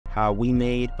how we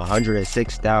made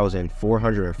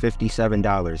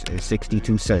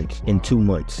 $106,457.62 in 2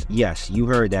 months. Yes, you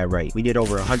heard that right. We did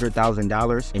over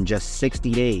 $100,000 in just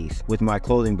 60 days with my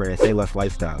clothing brand, Say Less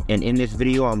Lifestyle. And in this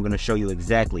video, I'm gonna show you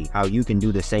exactly how you can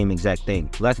do the same exact thing.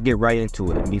 Let's get right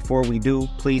into it. Before we do,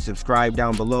 please subscribe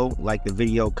down below, like the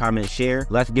video, comment, share.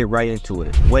 Let's get right into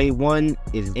it. Way one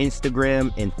is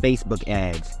Instagram and Facebook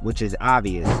ads, which is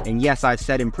obvious. And yes, I've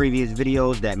said in previous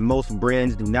videos that most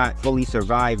brands do not fully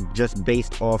survive just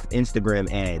based off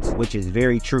Instagram ads, which is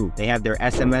very true. They have their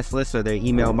SMS list or their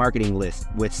email marketing list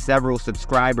with several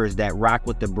subscribers that rock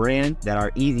with the brand that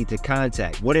are easy to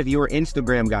contact. What if your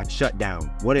Instagram got shut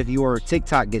down? What if your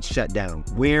TikTok gets shut down?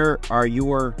 Where are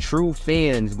your true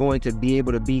fans going to be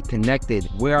able to be connected?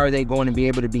 Where are they going to be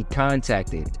able to be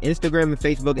contacted? Instagram and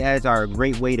Facebook ads are a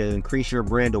great way to increase your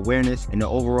brand awareness and the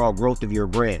overall growth of your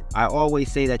brand. I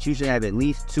always say that you should have at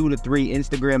least 2 to 3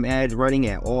 Instagram ads running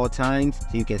at all times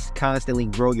so you can constantly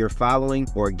grow your following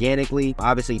organically.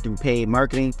 Obviously through paid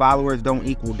marketing, followers don't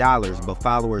equal dollars, but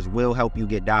followers will help you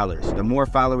get dollars. The more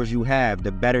followers you have,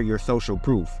 the better your social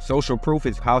proof. Social proof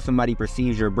is how somebody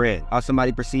perceives your brand. How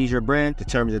somebody perceives your brand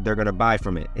determines if they're going to buy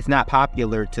from it. It's not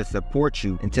popular to support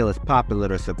you until it's popular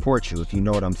to support you, if you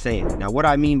know what I'm saying. Now, what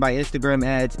I mean by Instagram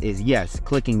ads is, yes,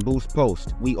 clicking boost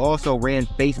post. We also ran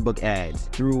Facebook ads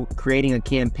through creating a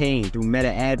campaign through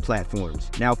Meta ad platforms.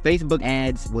 Now, Facebook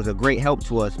ads was a great help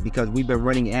to us because we've been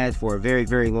running ads for a very,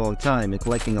 very long time and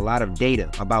collecting a lot of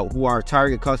data about who our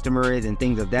target customer is and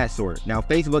things of that sort. Now,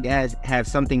 Facebook ads have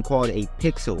something called a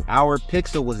pixel. Our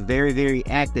pixel was very, very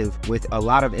active with a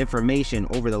lot of information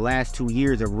over the last 2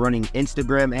 years of running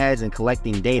Instagram ads and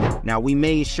collecting data. Now, we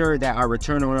made sure that our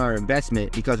return on our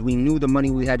investment, because we knew the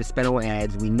money we had to spend on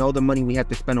ads, we know the money we have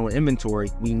to spend on inventory,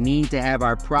 we need to have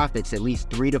our profits at least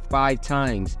 3 to 5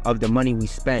 times of the money we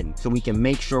spend so we can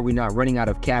make sure we're not running out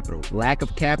of capital. Lack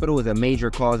of capital is a major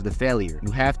cause to failure.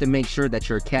 You have to make sure that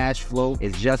your cash flow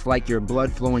is just like your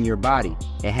blood flow in your body.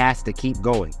 It has to keep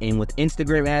going. And with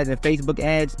Instagram ads and Facebook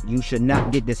ads, you should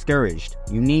not get discouraged.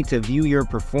 You need to view your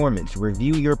performance,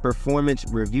 review your performance,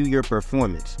 review your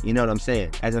performance. You know what I'm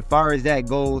saying? As far as that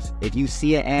goes, if you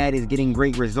see an ad is getting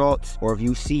great results, or if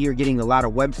you see you're getting a lot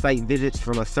of website visits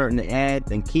from a certain ad,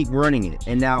 then keep running it.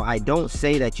 And now, I don't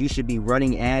say that you should be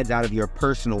running ads out of your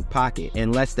personal pocket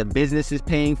unless the business is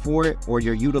paying for it or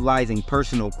you're utilizing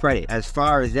personal credit. As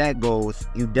far as that goes,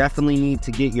 you definitely need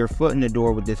to get your foot in the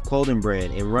door with this clothing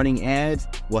brand, and running ads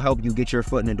will help you get your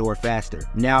foot in the door faster.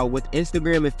 Now, with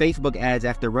Instagram and Facebook ads,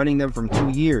 after running them from 2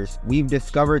 years, we've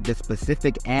discovered the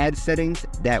specific ad settings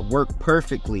that work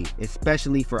perfectly,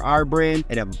 especially for our brand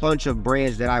and a bunch of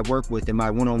brands that I work with in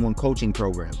my one-on-one coaching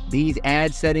program. These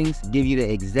ad settings give you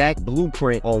the exact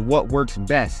blueprint on what works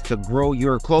best to grow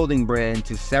your clothing brand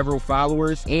to several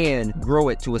followers and grow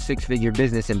it to a 6-figure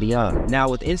business and beyond. Now,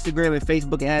 with Instagram and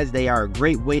Facebook ads, they are a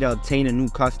great way to obtain a new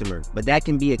customer, but that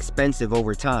can be expensive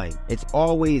over time. It's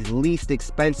always least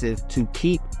expensive to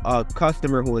keep a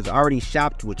customer who has already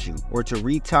shopped with you, or to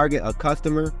retarget a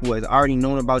customer who has already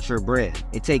known about your brand.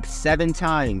 It takes 7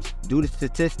 times, due to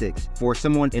statistics, for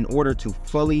someone in order to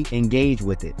fully engage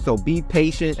with it. So be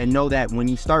patient and know that when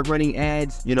you start running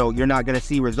ads, you know, you're not going to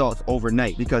see results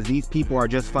overnight because these people are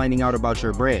just finding out about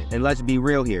your brand. And let's be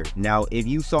real here. Now, if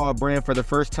you saw a brand for the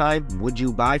first time, would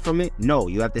you buy from it? No,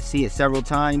 you have to see it several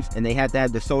times, and they have to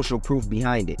have the social proof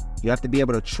behind it. You have to be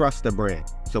able to trust the brand.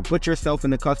 So put yourself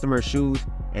in the customer's shoes,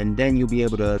 and then you'll be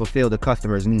able to fulfill the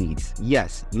customer's needs.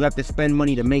 Yes, you have to spend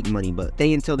money to make money, but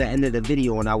stay until the end of the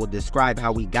video and I will describe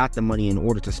how we got the money in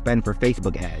order to spend for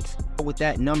Facebook ads. With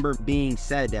that number being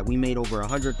said, that we made over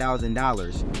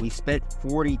 $100,000, we spent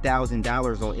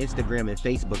 $40,000 on Instagram and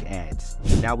Facebook ads.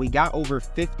 Now, we got over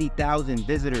 50,000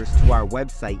 visitors to our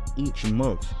website each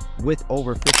month with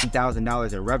over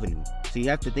 $50,000 in revenue. So you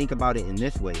have to think about it in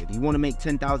this way. If you want to make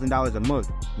 $10,000 a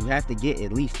month, you have to get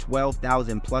at least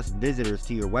 12,000 plus visitors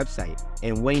to your website.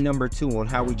 And way number 2 on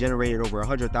how we generated over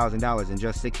 $100,000 in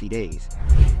just 60 days.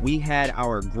 We had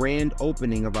our grand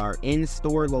opening of our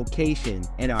in-store location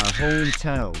in our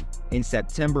hometown in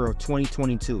September of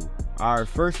 2022. Our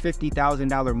first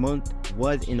 $50,000 month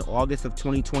was in August of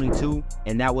 2022,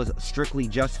 and that was strictly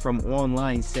just from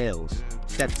online sales.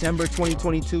 September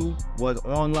 2022 was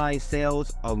online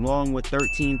sales along with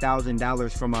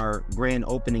 $13,000 from our grand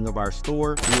opening of our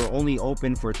store. We were only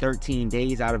open for 13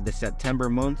 days out of the September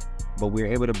month, but we were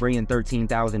able to bring in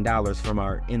 $13,000 from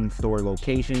our in-store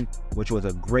location, which was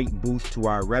a great boost to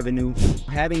our revenue.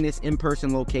 Having this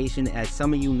in-person location, as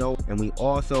some of you know, and we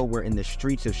also were in the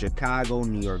streets of Chicago,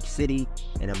 New York City,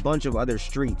 and a bunch of other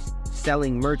streets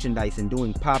selling merchandise and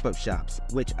doing pop-up shops,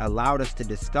 which allowed us to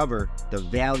discover the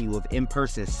value of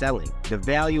in-person selling. The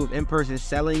value of in-person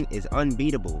selling is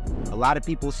unbeatable. A lot of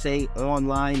people say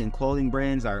online and clothing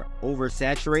brands are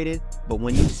oversaturated, but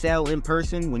when you sell in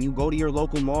person, when you go to your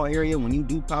local mall area, when you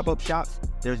do pop-up shops,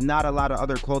 there's not a lot of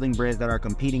other clothing brands that are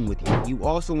competing with you. You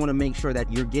also want to make sure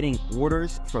that you're getting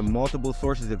orders from multiple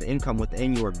sources of income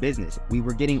within your business. We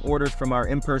were getting orders from our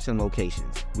in-person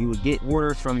locations. We would get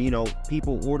orders from,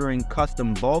 people ordering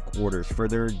custom bulk orders for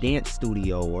their dance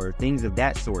studio or things of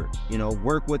that sort.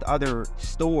 Work with other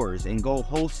stores and go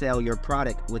wholesale your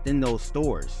product within those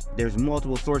stores. There's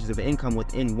multiple sources of income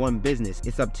within one business.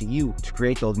 It's up to you to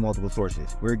create those multiple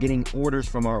sources. We're getting orders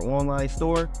from our online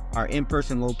store, our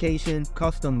in-person location,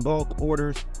 custom bulk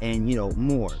orders, and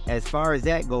more. As far as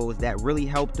that goes, that really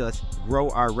helped us grow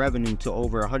our revenue to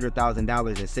over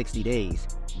 $100,000 in 60 days.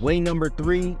 Way number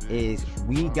 3 is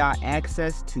we got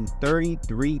access to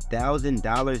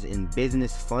 $33,000 in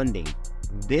business funding.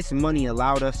 This money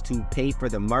allowed us to pay for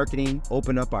the marketing,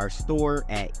 open up our store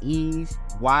at ease,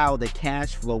 while the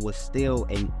cash flow was still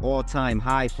an all-time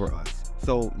high for us.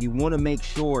 So you want to make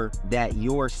sure that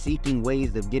you're seeking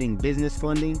ways of getting business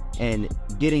funding and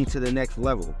getting to the next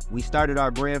level. We started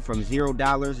our brand from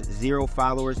 $0, 0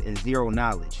 followers, and 0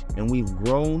 knowledge. And we've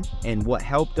grown, and what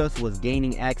helped us was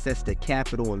gaining access to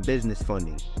capital and business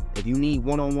funding. If you need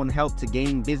one-on-one help to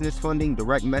gain business funding,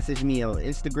 direct message me on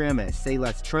Instagram at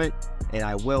SayLessTrent, and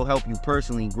I will help you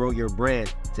personally grow your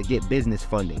brand to get business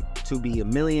funding. To be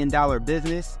 $1 million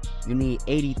business, you need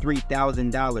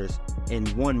 $83,000 in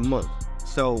 1 month.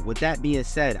 So with that being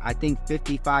said, I think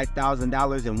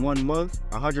 $55,000 in 1 month,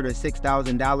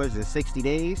 $106,000 in 60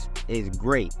 days is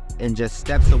great and just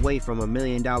steps away from $1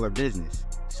 million business.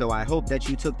 So I hope that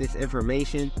you took this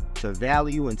information to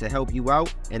value and to help you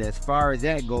out. And as far as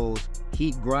that goes,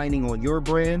 keep grinding on your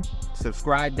brand.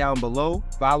 Subscribe down below.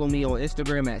 Follow me on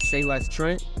Instagram at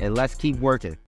SayLessTrent, and let's keep working.